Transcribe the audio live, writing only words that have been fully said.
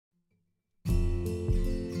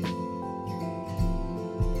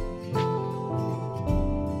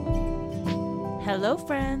Hello,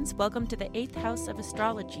 friends. Welcome to the 8th house of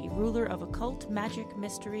astrology, ruler of occult, magic,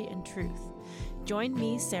 mystery, and truth. Join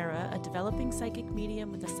me, Sarah, a developing psychic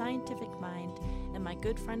medium with a scientific mind, and my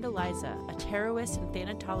good friend Eliza, a tarotist and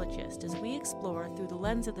thanatologist, as we explore through the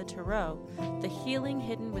lens of the tarot the healing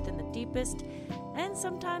hidden within the deepest and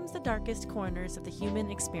sometimes the darkest corners of the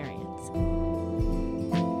human experience.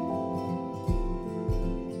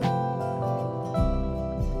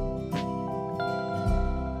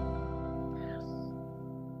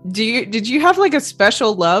 Did you have like a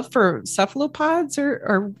special love for cephalopods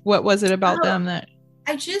or what was it about them that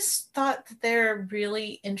I just thought that they're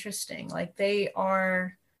really interesting. Like they're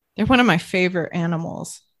one of my favorite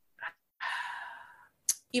animals.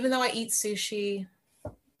 Even though I eat sushi,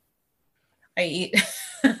 I eat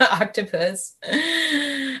octopus.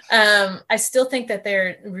 I still think that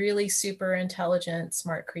they're really super intelligent,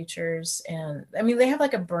 smart creatures. And I mean, they have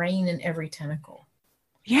like a brain in every tentacle.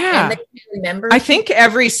 Yeah. And they can remember. I think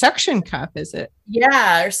every suction cup is it.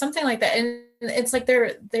 Yeah, or something like that. And it's like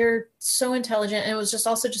they're so intelligent. And it was just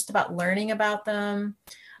also just about learning about them.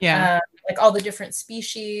 Yeah. Like all the different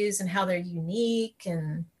species and how they're unique.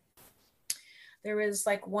 And there was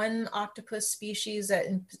like one octopus species that,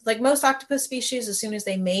 like most octopus species, as soon as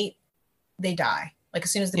they mate, they die. Like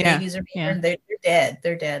as soon as the babies are born, they're dead.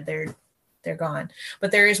 They're dead. They're gone.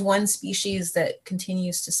 But there is one species that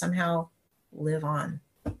continues to somehow live on,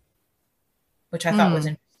 which I thought was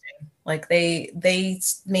interesting. Like they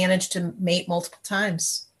managed to mate multiple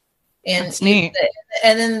times, and that's neat.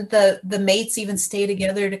 And then the mates even stay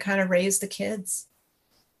together to kind of raise the kids.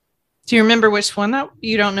 Do you remember which one that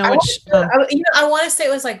you don't know? I want to say it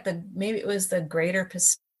was like maybe it was the greater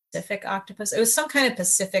Pacific octopus. It was some kind of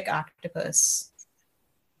Pacific octopus.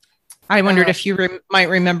 I wondered if you might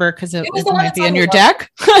remember because it might be in your deck.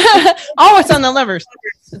 Oh, it's on the lovers.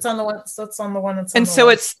 It's on the one. So it's on the one that's. And so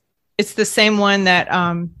it's the same one that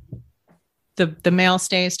the male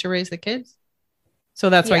stays to raise the kids. So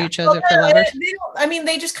that's why you chose it for lovers.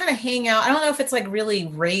 They just kind of hang out. I don't know if it's like really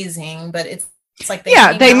raising, but it's like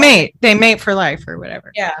they mate. They mate for life or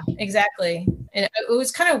whatever. Yeah, exactly. And it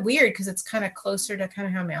was kind of weird because it's kind of closer to kind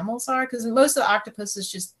of how mammals are. Because most of the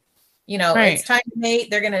octopuses just, it's time to mate.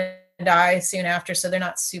 They're gonna die soon after, so they're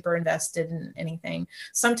not super invested in anything.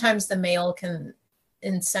 Sometimes the male can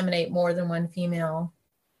inseminate more than one female,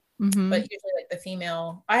 but usually like the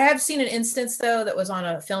female. I have seen an instance though that was on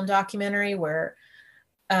a film documentary where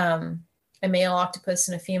a male octopus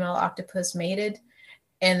and a female octopus mated,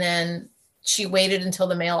 and then she waited until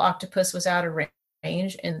the male octopus was out of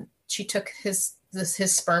range, and she took his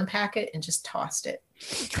sperm packet and just tossed it.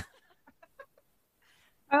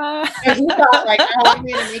 And he thought like, I'm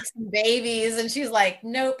going to make some babies, and she's like,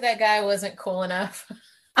 nope, that guy wasn't cool enough.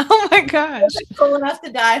 Oh my gosh, cool enough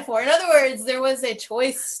to die for. In other words, there was a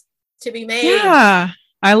choice to be made. Yeah,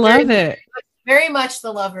 I love it. Very much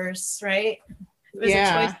the lovers, right? It was a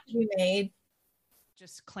choice to be made.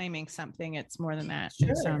 Just claiming something, it's more than that.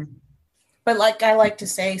 Sure. But like I like to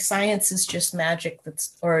say, science is just magic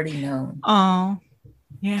that's already known. Oh,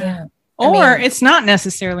 yeah. Or it's not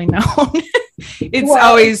necessarily known. It's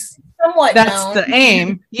always somewhat that's known. The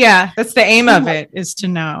aim. Yeah, that's the aim of it, is to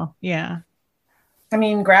know. Yeah. I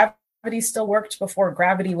mean, gravity still worked before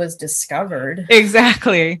gravity was discovered.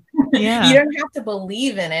 Exactly. Yeah. You don't have to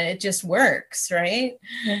believe in it. It just works, right?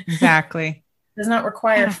 Exactly. It does not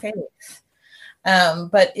require faith.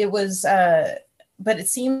 But it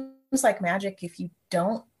seems like magic if you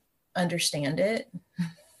don't understand it.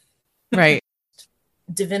 Right.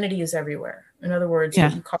 Divinity is everywhere. In other words,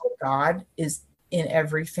 what you call God is in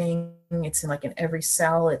everything. It's in every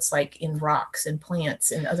cell. It's like in rocks and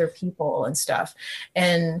plants and other people and stuff.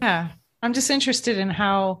 And I'm just interested in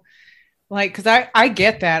how, because I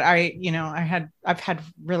get that. I've had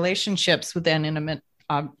relationships with inanimate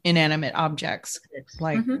objects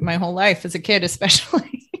my whole life as a kid,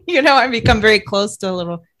 especially. I become very close to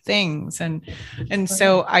little things, and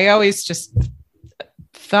so I always just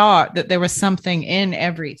thought that there was something in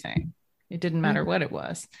everything. It didn't matter what it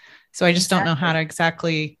was. So I just don't know how to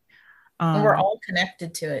exactly. And we're all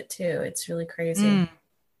connected to it too. It's really crazy.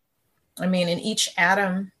 I mean, in each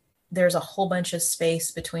atom, there's a whole bunch of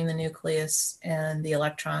space between the nucleus and the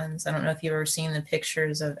electrons. I don't know if you've ever seen the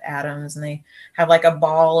pictures of atoms, and they have like a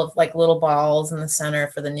ball of like little balls in the center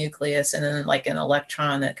for the nucleus, and then like an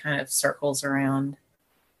electron that kind of circles around.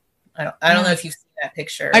 I don't know if you've seen that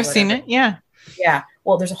picture. I've seen it. Yeah. Yeah.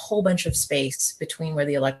 Well, there's a whole bunch of space between where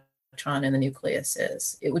the electron and the nucleus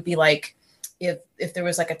is. It would be like if there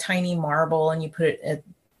was like a tiny marble and you put it at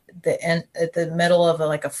the end, at the middle of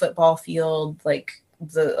a football field, like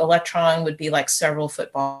the electron would be like several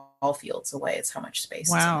football fields away. It's how much space.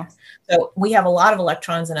 Wow. Is in there. So we have a lot of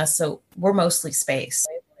electrons in us. So we're mostly space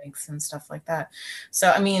wavelengths and stuff like that.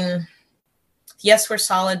 So, I mean, yes, we're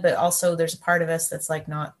solid, but also there's a part of us that's like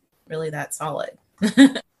not really that solid.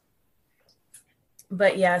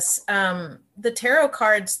 But yes, the tarot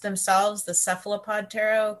cards themselves, the cephalopod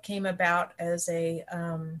tarot, came about as a,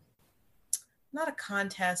 not a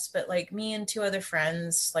contest, but like me and two other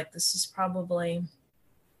friends, like this is probably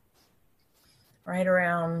right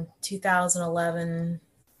around 2011,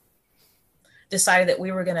 decided that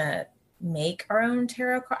we were going to make our own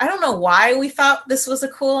tarot card. I don't know why we thought this was a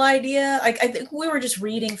cool idea. Like, I think we were just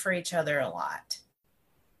reading for each other a lot.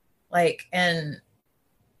 Like, and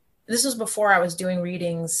this was before I was doing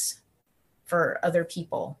readings for other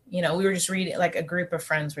people. You know, we were just reading, like a group of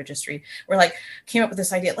friends were just reading. We're like, came up with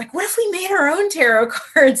this idea, like, what if we made our own tarot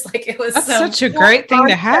cards? Like, it was such a great thing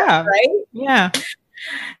to have. Right? Yeah.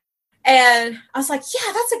 And I was like,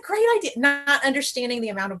 yeah, that's a great idea. Not understanding the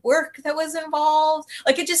amount of work that was involved.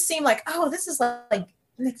 Like, it just seemed like, oh, this is like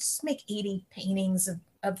let's make 80 paintings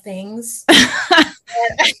of things.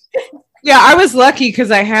 Yeah, I was lucky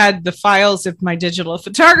because I had the files of my digital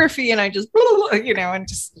photography and I just, you know, and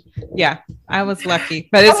just, yeah, I was lucky.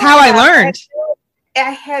 But it's how I learned.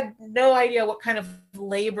 I had no idea what kind of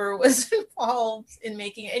labor was involved in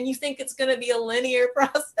making it. And you think it's going to be a linear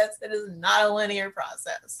process. It is not a linear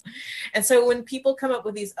process. And so when people come up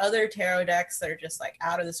with these other tarot decks that are just like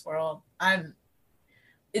out of this world,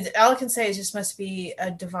 all I can say is just must be a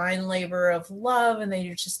divine labor of love, and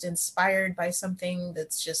they're just inspired by something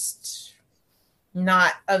that's just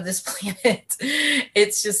not of this planet.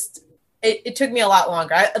 It's just, it took me a lot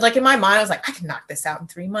longer. Like in my mind, I was like, I can knock this out in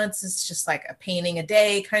 3 months. It's just like a painting a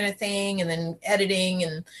day kind of thing, and then editing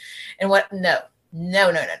and what? No.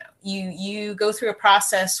 You go through a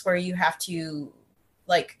process where you have to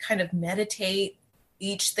like kind of meditate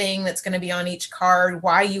each thing that's going to be on each card,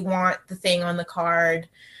 why you want the thing on the card.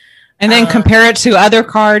 And then compare it to other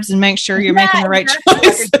cards and make sure you're making the right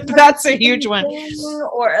choice. That's a huge one.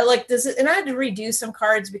 Or like this, and I had to redo some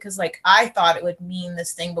cards because like I thought it would mean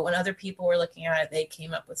this thing, but when other people were looking at it, they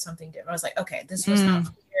came up with something different. I was like, okay, this was not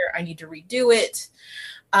clear. I need to redo it.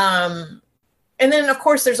 And then of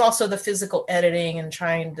course there's also the physical editing and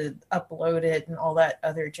trying to upload it and all that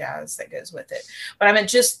other jazz that goes with it. But I meant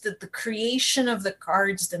just that the creation of the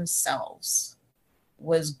cards themselves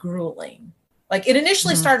was grueling. Like it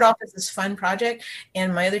initially started off as this fun project,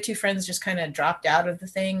 and my other two friends just kind of dropped out of the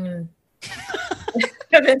thing. And like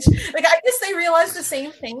I guess they realized the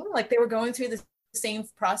same thing. Like they were going through the same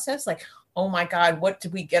process. Like, oh my God, what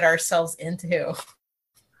did we get ourselves into?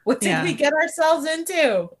 What did we get ourselves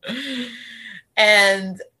into?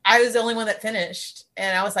 And I was the only one that finished.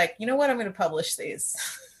 And I was like, you know what? I'm going to publish these.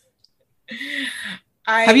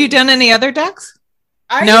 Have you done any other decks?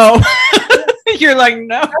 No. You're like,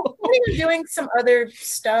 no. I was doing some other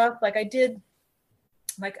stuff. Like I did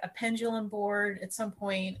like a pendulum board at some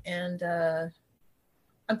point, and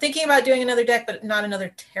I'm thinking about doing another deck, but not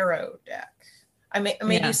another tarot deck. I may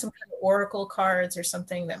do some kind of oracle cards or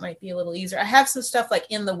something that might be a little easier. I have some stuff like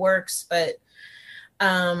in the works, but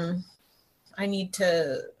I need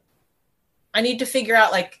to figure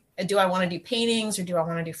out like, do I want to do paintings or do I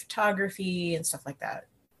want to do photography and stuff like that?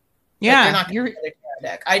 Yeah, you're not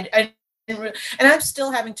deck. I and I'm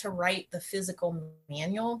still having to write the physical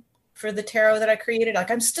manual for the tarot that I created. Like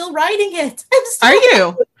I'm still writing it. Are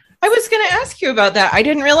you? I was going to ask you about that. I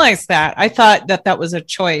didn't realize that. I thought that was a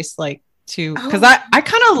choice, like to, because I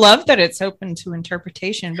kind of love that it's open to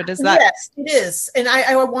interpretation, but is that? Yes, it is. And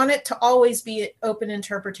I want it to always be open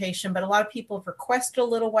interpretation, but a lot of people have requested a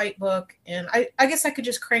little white book, and I guess I could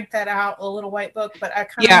just crank that out, a little white book, but I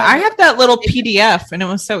kind of. Yeah, I have that little PDF and it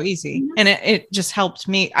was so easy, and it just helped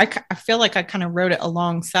me. I feel like I kind of wrote it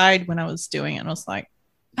alongside when I was doing it, and I was like,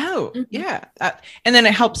 oh yeah. And then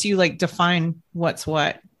it helps you like define what's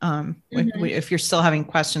what. If you're still having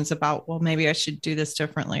questions about, well, maybe I should do this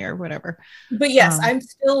differently or whatever. But yes, I'm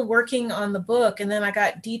still working on the book, and then I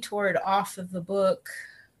got detoured off of the book.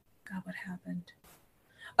 God, what happened?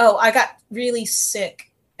 Oh, I got really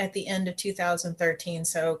sick at the end of 2013.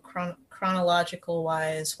 So chronological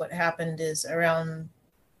wise, what happened is around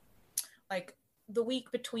like the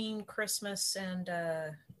week between Christmas and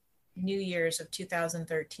New Year's of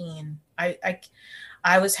 2013,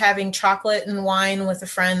 I was having chocolate and wine with a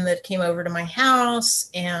friend that came over to my house,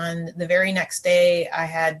 and the very next day I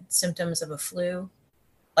had symptoms of a flu.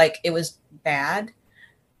 Like it was bad,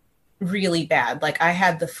 really bad. Like I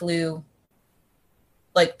had the flu,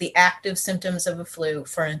 like the active symptoms of a flu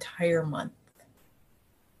for an entire month.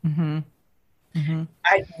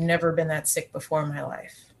 I'd never been that sick before in my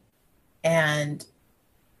life. And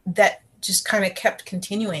that just kind of kept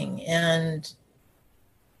continuing, and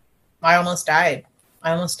I almost died.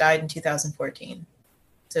 I almost died in 2014.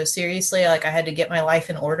 So seriously, like, I had to get my life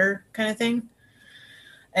in order kind of thing.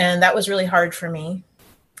 And that was really hard for me.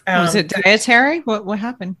 Was it dietary? What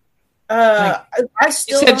happened? I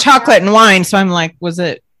still you said chocolate and wine. So I'm like, was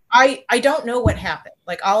it? I don't know what happened.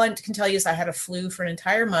 Like, all I can tell you is I had a flu for an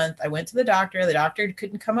entire month. I went to the doctor. The doctor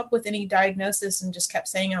couldn't come up with any diagnosis and just kept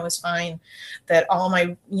saying I was fine, that all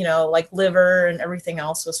my, like liver and everything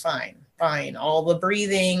else was fine. All the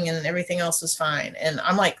breathing and everything else was fine. And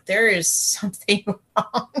I'm like, there is something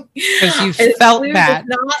wrong. Because you felt that. Did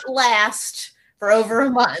not last for over a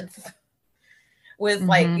month with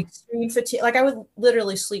like extreme fatigue. Like, I would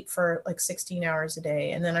literally sleep for like 16 hours a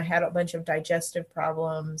day. And then I had a bunch of digestive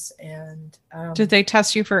problems. And did they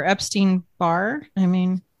test you for Epstein-Barr? I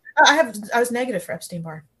mean, I was negative for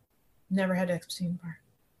Epstein-Barr. Never had Epstein-Barr.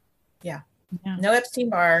 Yeah. No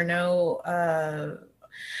Epstein-Barr. No,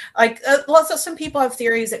 some people have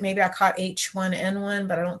theories that maybe I caught H1N1,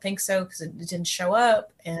 but I don't think so, because it didn't show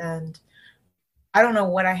up. And I don't know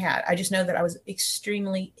what I had. I just know that I was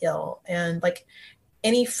extremely ill, and like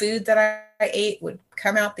any food that I ate would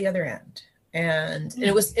come out the other end. And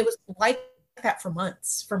it was like that for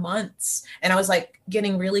months. And I was like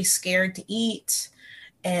getting really scared to eat.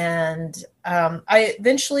 And I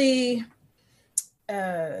eventually,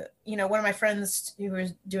 one of my friends who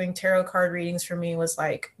was doing tarot card readings for me was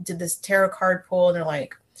like, did this tarot card pull, and they're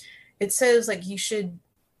like, it says like you should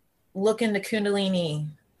look into Kundalini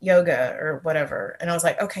yoga or whatever. And I was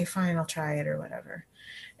like, okay, fine, I'll try it or whatever.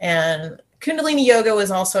 And Kundalini yoga was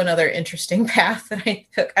also another interesting path that I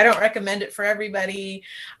took. I don't recommend it for everybody.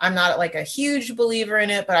 I'm not like a huge believer in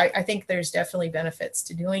it, but I think there's definitely benefits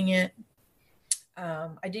to doing it.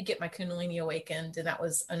 I did get my Kundalini awakened, and that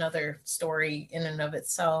was another story in and of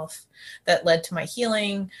itself that led to my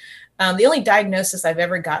healing. The only diagnosis I've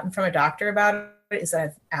ever gotten from a doctor about it is that I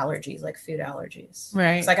have allergies, like food allergies.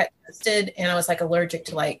 Right. So I got tested, and I was like allergic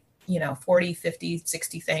to like, 40, 50,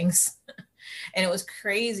 60 things. And it was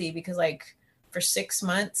crazy because like for 6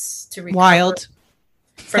 months to recover wild.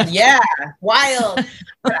 Wild.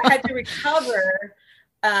 But I had to recover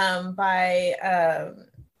by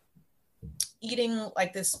eating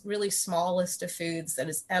like this really small list of foods that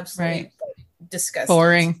is absolutely disgusting.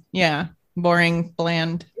 Boring. Yeah. Boring,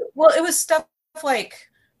 bland. Well, it was stuff like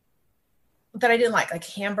that I didn't like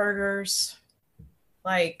hamburgers,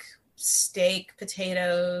 like steak,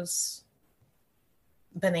 potatoes,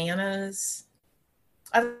 bananas.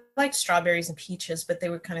 I liked strawberries and peaches, but they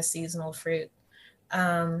were kind of seasonal fruit.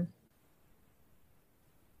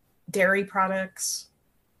 Dairy products.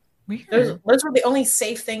 Weird. Those were the only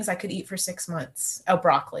safe things I could eat for 6 months. Oh,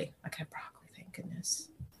 broccoli. I had broccoli, thank goodness.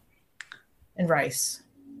 And rice.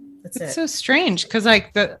 That's it. It's so strange because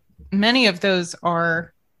like many of those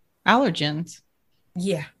are allergens.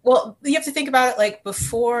 Yeah. Well, you have to think about it. Like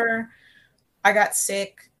before I got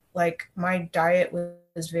sick, like my diet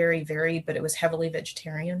was very varied, but it was heavily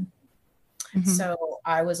vegetarian. Mm-hmm. So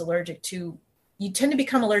I was you tend to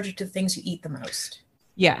become allergic to the things you eat the most.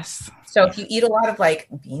 Yes. So if you eat a lot of like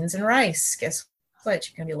beans and rice, guess what?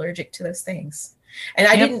 You're going to be allergic to those things. And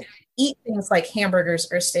I didn't eat things like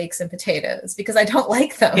hamburgers or steaks and potatoes because I don't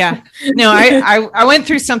like them. Yeah. No, I went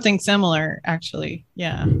through something similar actually.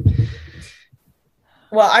 Yeah.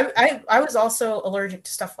 Well, I was also allergic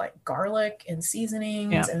to stuff like garlic and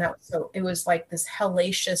seasonings. And it was like this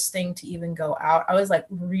hellacious thing to even go out. I was like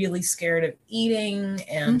really scared of eating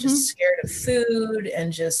and just scared of food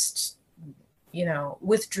and just,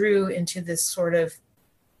 withdrew into this sort of,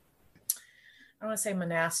 I don't want to say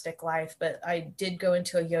monastic life, but I did go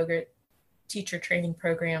into a yoga teacher training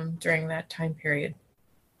program during that time period.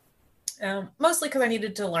 Mostly because I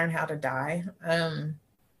needed to learn how to die.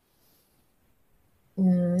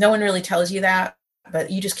 No one really tells you that, but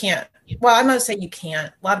you just can't. Well, I'm not saying you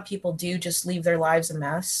can't. A lot of people do just leave their lives a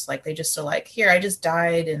mess. Like they just are like, here, I just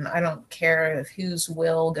died and I don't care if whose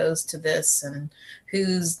will goes to this and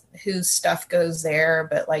whose stuff goes there.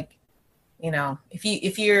 But like,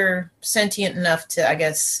 if you're sentient enough to, I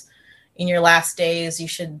guess, in your last days, you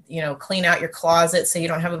should, clean out your closet so you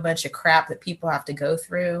don't have a bunch of crap that people have to go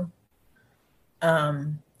through.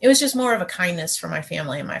 It was just more of a kindness for my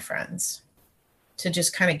family and my friends to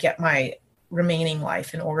just kind of get my remaining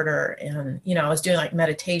life in order. And, I was doing like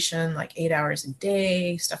meditation, like 8 hours a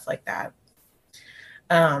day, stuff like that.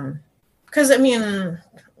 Cause I mean,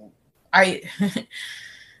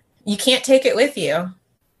 you can't take it with you.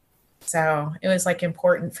 So it was like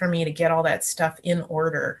important for me to get all that stuff in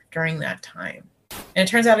order during that time. And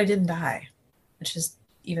it turns out I didn't die, which is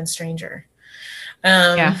even stranger.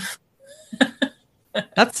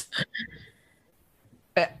 That's,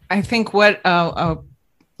 I think, what a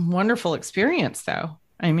wonderful experience, though.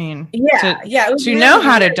 I mean, yeah, to really know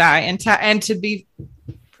how to die and to be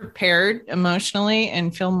prepared emotionally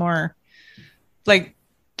and feel more, like,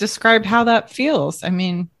 describe how that feels. I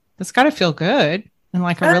mean, it's got to feel good and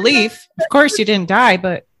like a relief. Of course, you didn't die,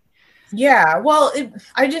 but yeah. Well,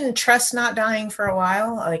 I didn't trust not dying for a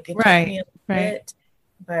while. Like it took me a bit,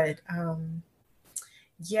 but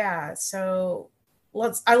yeah. So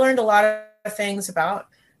I learned a lot of things about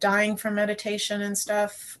dying from meditation and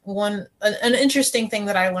stuff. An interesting thing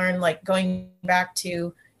that I learned, like going back to,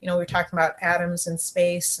 you know, we were talking about atoms and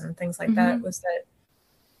space and things like that, was that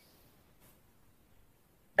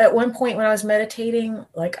at one point when I was meditating,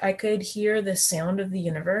 like I could hear the sound of the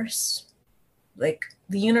universe. Like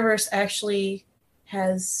the universe actually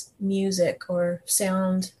has music or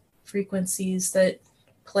sound frequencies that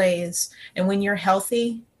plays. And when you're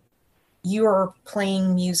healthy, you are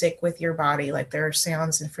playing music with your body. Like there are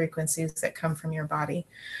sounds and frequencies that come from your body.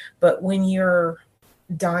 But when you're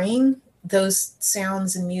dying, those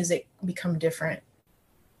sounds and music become different.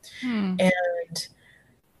 And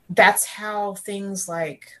that's how things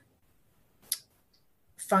like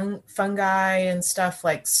fungi and stuff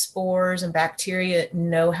like spores and bacteria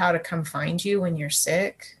know how to come find you when you're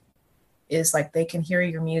sick, is like they can hear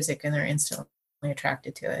your music and they're instantly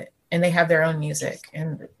attracted to it. And they have their own music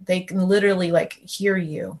and they can literally like hear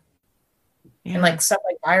you. Yeah. And like stuff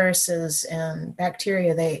like viruses and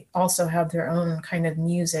bacteria, they also have their own kind of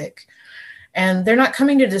music. And they're not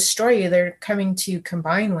coming to destroy you. They're coming to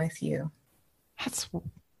combine with you. That's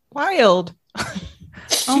wild.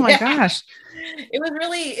 Oh my gosh.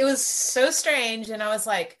 It was so strange. And I was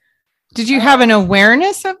like, did you have an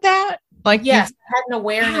awareness of that? Like, yes, I had an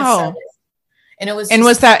awareness of it. And it was,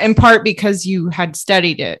 was that in part because you had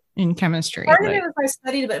studied it in chemistry? Part of it was I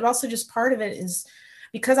studied it, but also just part of it is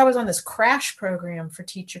because I was on this crash program for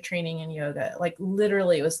teacher training in yoga. Like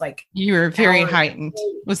literally it was like you were very heightened.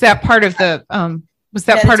 Was that part of the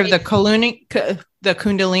part of the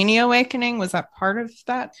Kundalini awakening? Was that part of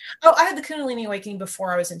that? Oh, I had the Kundalini awakening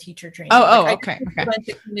before I was in teacher training. Okay. I went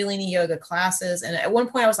to Kundalini yoga classes. And at one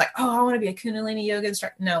point I was like, oh, I want to be a Kundalini yoga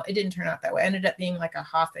instructor. No, it didn't turn out that way. I ended up being like a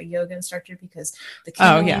Hatha yoga instructor because the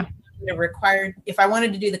Kundalini required, if I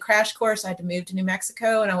wanted to do the crash course, I had to move to New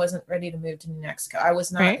Mexico and I wasn't ready to move to New Mexico. I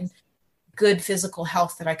was not in good physical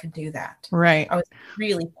health that I could do that. Right. I was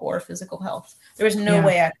really poor physical health. There was no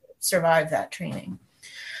way I could survive that training.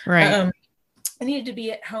 Right. I needed to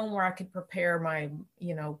be at home where I could prepare my,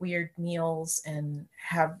 you know, weird meals and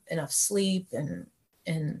have enough sleep and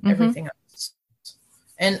everything else.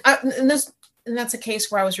 And that's a case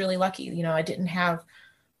where I was really lucky. You know, I didn't have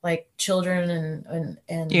like children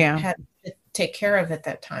and had to take care of at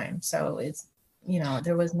that time. So it's, you know,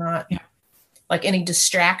 there was not like any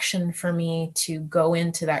distraction for me to go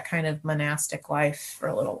into that kind of monastic life for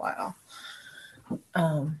a little while.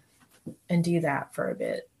 And do that for a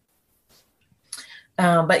bit.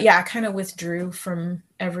 But yeah, I kind of withdrew from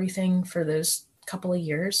everything for those couple of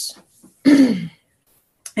years. And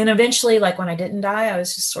eventually, like when I didn't die, I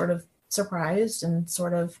was just sort of surprised and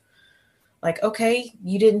sort of like, okay,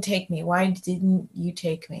 you didn't take me. Why didn't you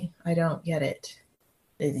take me? I don't get it.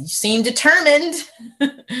 You seem determined.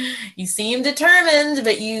 You seem determined,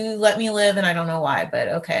 but you let me live and I don't know why, but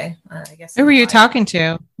okay. I guess. Who were you talking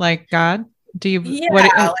to? Like God? Do you, was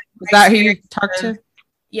that who you talked to?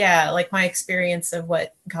 Yeah. Like my experience of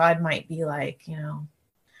what God might be like, you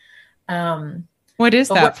know. What is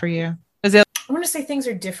that for you? Is it? I want to say things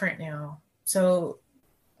are different now. So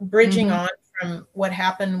bridging on from what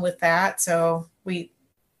happened with that. So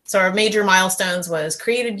our major milestones was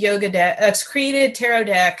created tarot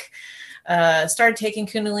deck, started taking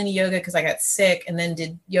Kundalini yoga because I got sick, and then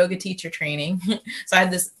did yoga teacher training. So I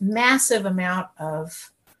had this massive amount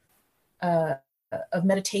of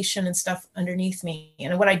meditation and stuff underneath me.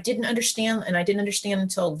 And what I didn't understand, and I didn't understand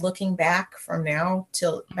until looking back from now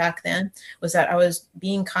till back then, was that I was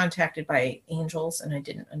being contacted by angels, and I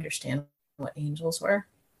didn't understand what angels were.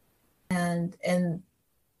 And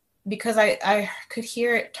because I could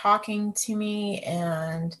hear it talking to me,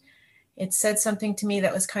 and it said something to me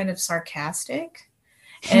that was kind of sarcastic.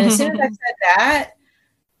 And as soon as I said that,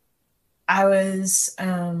 I was,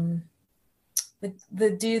 the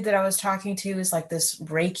dude that I was talking to is like this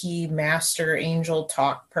Reiki master angel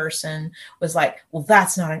talk person, was like, well,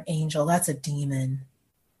 that's not an angel, that's a demon.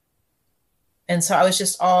 And so I was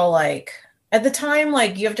just all like, at the time,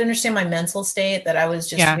 like, you have to understand my mental state, that I was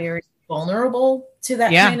just very vulnerable to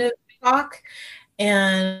that kind of talk.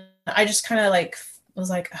 And I just kind of like was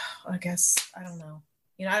like, oh, I guess, I don't know.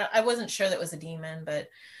 You know, I wasn't sure that was a demon, but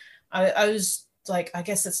I was like, I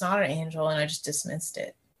guess it's not an angel, and I just dismissed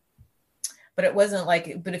it. But it wasn't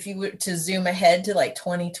like, but if you were to zoom ahead to like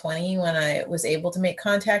 2020, when I was able to make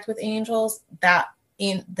contact with angels, the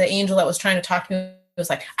angel that was trying to talk to me was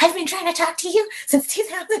like, I've been trying to talk to you since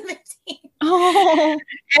 2015. Oh.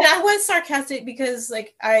 And I was sarcastic because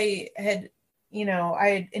like I had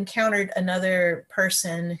encountered another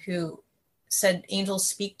person who said angels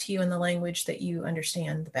speak to you in the language that you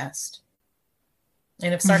understand the best.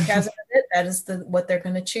 And if sarcasm is it, that is what they're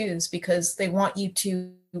going to choose, because they want you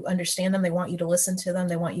to understand them. They want you to listen to them.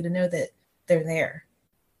 They want you to know that they're there.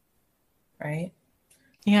 Right?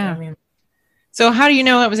 Yeah. So how do you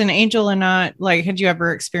know it was an angel and not, like, had you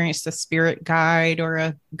ever experienced a spirit guide or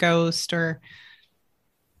a ghost or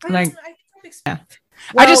like, yeah.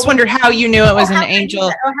 Well, I just wondered how you knew it was an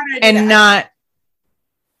angel and not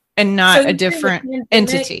a different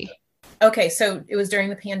entity. Okay. So it was during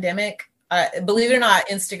the pandemic. Believe it or not,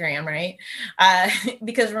 Instagram, right?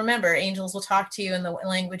 Because remember, angels will talk to you in the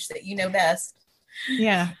language that you know best.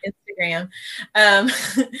 Yeah. Instagram.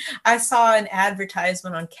 I saw an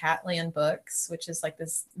advertisement on Catland Books, which is like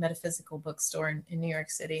this metaphysical bookstore in New York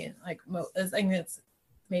City. And like, I think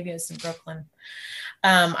maybe it's in Brooklyn.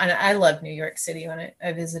 And I love New York City when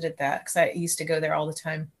I visited that, because I used to go there all the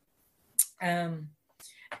time. And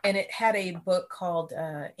it had a book called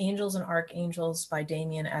Angels and Archangels by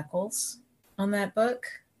Damien Eccles on that book.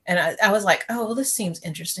 And I was like, oh, well, this seems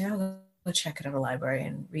interesting. I'll go check it at a library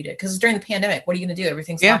and read it. Because during the pandemic, what are you going to do?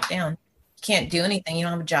 Everything's locked down. You can't do anything. You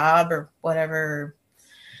don't have a job or whatever.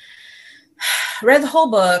 Read the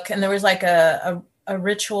whole book, and there was like a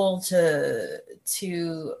ritual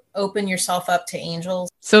to open yourself up to angels.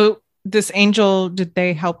 So this angel, did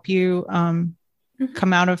they help you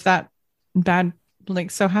come out of that bad?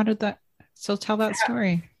 Like, so how did that, so tell that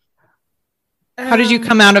story. How did you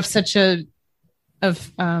come out of such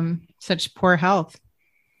poor health?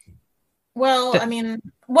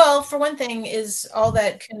 Well, for one thing is all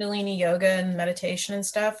that Kundalini yoga and meditation and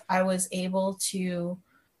stuff, I was able to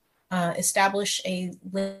establish a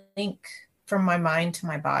link from my mind to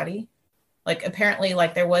my body. Like, apparently,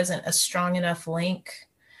 like, there wasn't a strong enough link.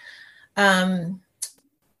 Stuff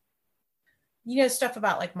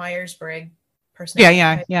about like Myers-Briggs.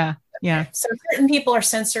 Yeah. So certain people are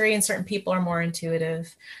sensory and certain people are more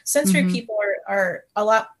intuitive. Sensory people are a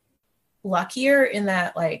lot luckier in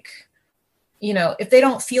that, like, if they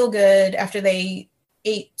don't feel good after they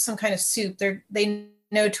ate some kind of soup, they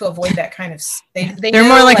know to avoid that kind of. They're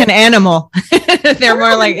more like an animal. They're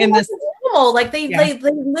more like in this animal. Like they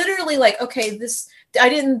literally like, okay, I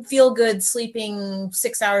didn't feel good sleeping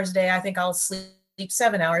 6 hours a day. I think I'll sleep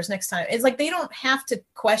 7 hours next time. It's like they don't have to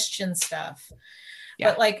question stuff.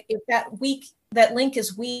 But like, if that link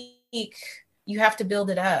is weak, you have to build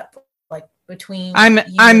it up. Like between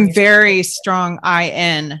I'm very strong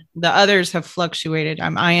IN. The others have fluctuated.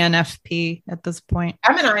 I'm INFP at this point.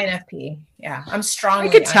 I'm an INFP. Yeah, I'm strong. I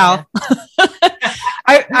could tell.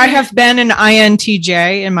 I have been an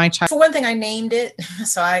INTJ in my child. For one thing, I named it,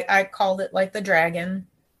 so I called it like the dragon.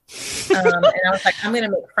 And I was like, I'm going to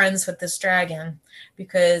make friends with this dragon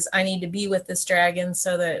because I need to be with this dragon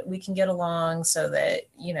so that we can get along, so that,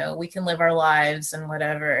 we can live our lives and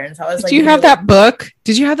whatever. And so I was like, do you have that book?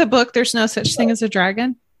 Did you have the book? There's no such thing as a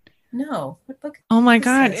dragon? No. What book? Oh my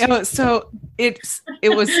God. So it's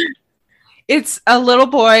a little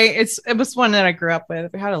boy. It was one that I grew up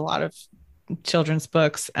with. We had a lot of children's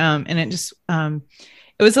books. And it just,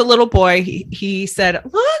 it was a little boy. He said,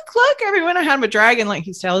 look, everyone, I have a dragon. Like,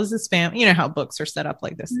 he tells his family, you know how books are set up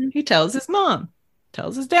like this. Mm-hmm. He tells his mom,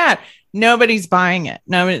 tells his dad. Nobody's buying it.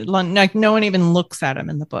 No one even looks at him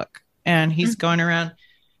in the book. And he's going around.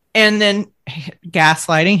 And then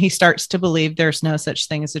gaslighting, he starts to believe there's no such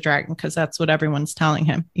thing as a dragon because that's what everyone's telling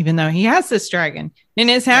him, even though he has this dragon in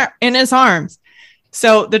his arms.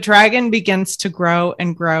 So the dragon begins to grow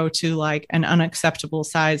and grow to like an unacceptable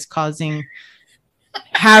size, causing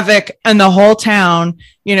havoc in the whole town,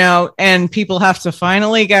 and people have to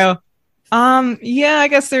finally go, I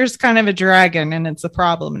guess there's kind of a dragon and it's a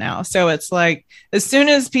problem now. So it's like, as soon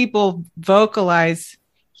as people vocalize,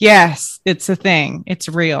 yes, it's a thing, it's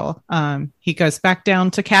real, he goes back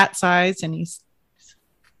down to cat size and he's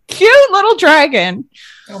cute little dragon.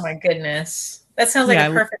 Oh my goodness. That sounds like a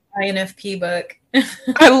perfect INFP book.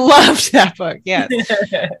 I loved that book. Yes.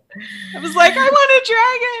 I was like, I want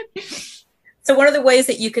a dragon. So one of the ways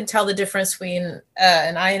that you can tell the difference between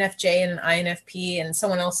an INFJ and an INFP, and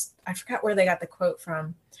someone else, I forgot where they got the quote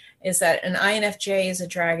from, is that an INFJ is a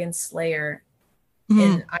dragon slayer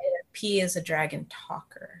and INFP is a dragon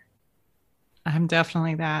talker. I'm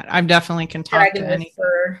definitely that. I definitely can talk dragon to anything.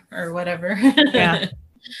 Or whatever. Yeah.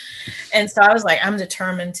 And so I was like, I'm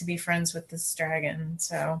determined to be friends with this dragon.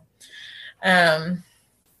 So,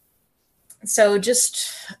 so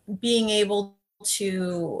just being able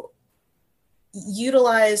to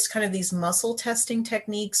utilize kind of these muscle testing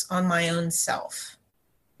techniques on my own self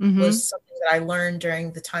was something that I learned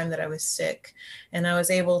during the time that I was sick. And I was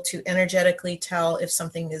able to energetically tell if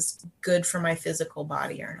something is good for my physical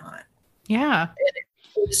body or not. Yeah.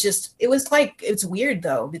 It's weird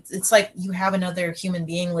though. It's like you have another human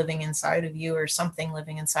being living inside of you, or something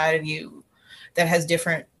living inside of you that has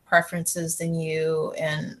different preferences than you.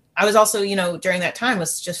 And I was also, during that time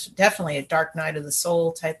was just definitely a dark night of the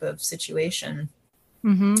soul type of situation.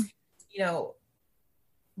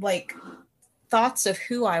 Like thoughts of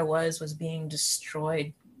who I was being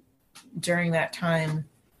destroyed during that time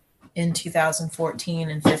in 2014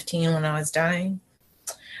 and 15 when I was dying.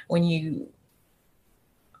 When you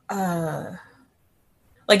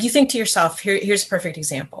you think to yourself, here's a perfect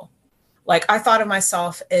example. Like I thought of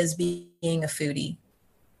myself as being a foodie,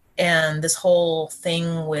 and this whole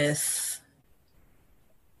thing with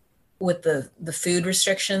the food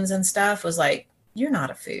restrictions and stuff was like, you're not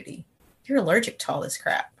a foodie. You're allergic to all this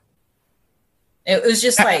crap. It was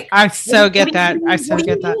just like, I so get that. I so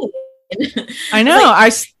get that. I know.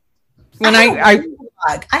 I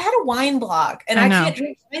had a wine blog, and I can't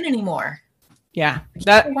drink wine anymore. Yeah,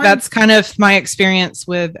 that's kind of my experience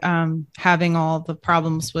with having all the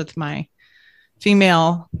problems with my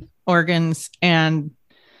female organs and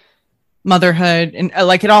motherhood, and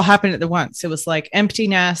like it all happened at once. It was like empty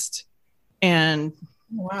nest, and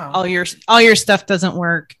all your stuff doesn't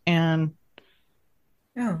work, and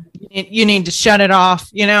you need to shut it off,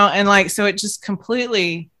 and like so it just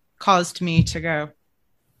completely caused me to go,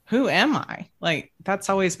 who am I? Like that's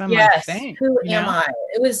always been my thing. Who am I?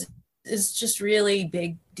 It's just really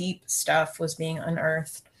big, deep stuff was being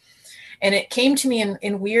unearthed. And it came to me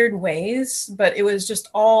in weird ways, but it was just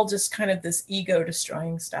all just kind of this ego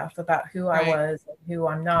destroying stuff about who I was and who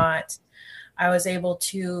I'm not. I was able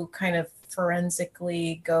to kind of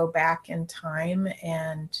forensically go back in time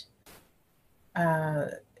and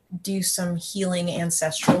do some healing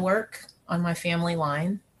ancestral work on my family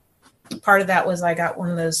line. Part of that was I got one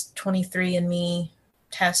of those 23andMe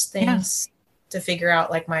test things to figure out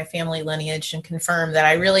like my family lineage and confirm that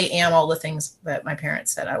I really am all the things that my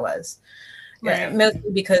parents said I was. Right. Mostly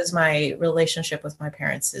because my relationship with my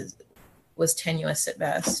parents was tenuous at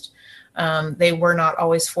best. They were not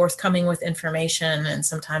always forthcoming with information. And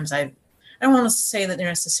sometimes I don't want to say that they're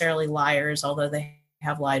necessarily liars, although they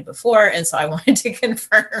have lied before. And so I wanted to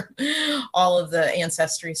confirm all of the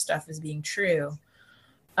ancestry stuff as being true.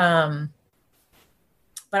 But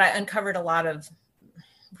I uncovered a lot of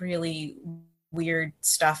really weird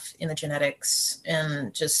stuff in the genetics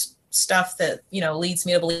and just stuff that, leads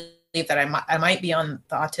me to believe that I might be on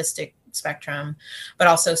the autistic spectrum, but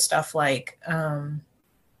also stuff like,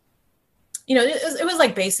 it was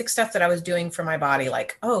like basic stuff that I was doing for my body.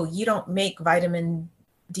 Like, oh, you don't make vitamin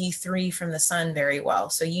D3 from the sun very well,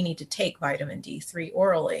 so you need to take vitamin D3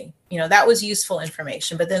 orally. That was useful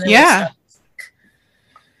information. But then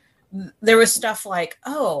there was stuff like,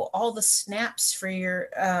 oh, all the snaps for your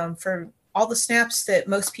for all the snaps that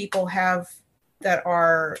most people have that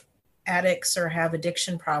are addicts or have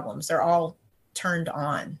addiction problems, they're all turned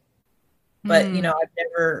on. But I've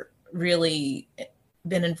never really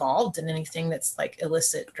been involved in anything that's like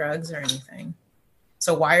illicit drugs or anything.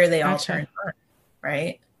 So why are they all turned on?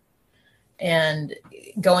 Right. And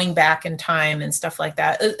going back in time and stuff like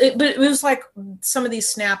that. But it was like some of these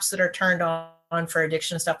snaps that are turned on for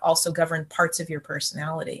addiction stuff also govern parts of your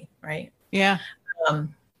personality. Right. Yeah.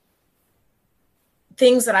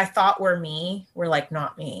 Things that I thought were me were like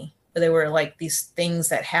not me. They were like these things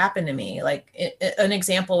that happened to me. Like an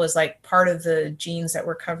example was like part of the genes that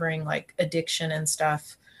were covering like addiction and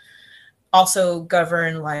stuff also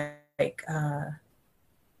govern like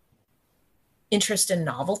interest in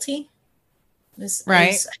novelty.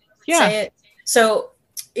 Say it. So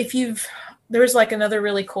there was like another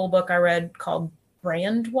really cool book I read called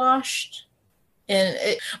Brand Washed.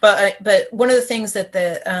 But one of the things that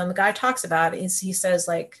the guy talks about is he says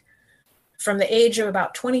like from the age of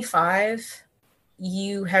about 25,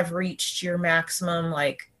 you have reached your maximum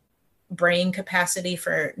like brain capacity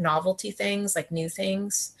for novelty things, like new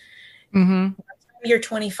things. Mm-hmm. By the time you're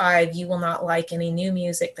 25, you will not like any new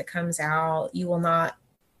music that comes out. You will not,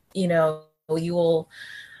 you will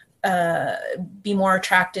be more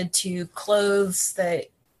attracted to clothes that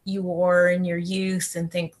you wore in your youth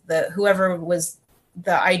and think that whoever was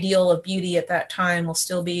the ideal of beauty at that time will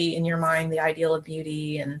still be in your mind the ideal of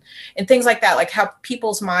beauty and things like that, like how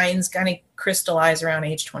people's minds kind of crystallize around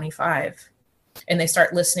age 25. and they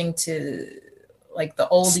start listening to like the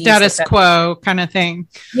oldies, status quo kind of thing.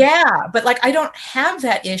 Yeah, but like I don't have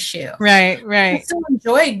that issue. Right. I still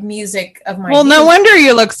enjoyed music of my Well, no wonder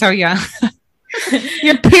you look so young.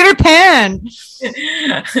 You're Peter Pan.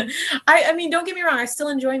 I mean, don't get me wrong, I still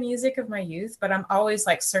enjoy music of my youth, but I'm always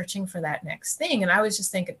like searching for that next thing. And I was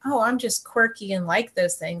just thinking, oh, I'm just quirky and like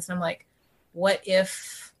those things. And I'm like, what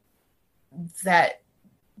if that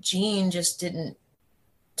gene just didn't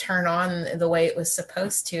turn on the way it was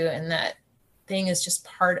supposed to, and that thing is just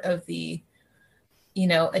part of the, you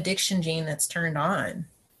know, addiction gene that's turned on?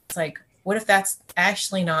 It's like, what if that's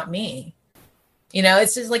actually not me? You know,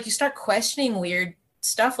 it's just like you start questioning weird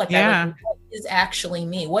stuff like that. Like, what is actually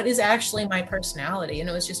me? What is actually my personality? And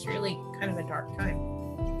it was just really kind of a dark time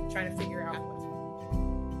trying to figure out.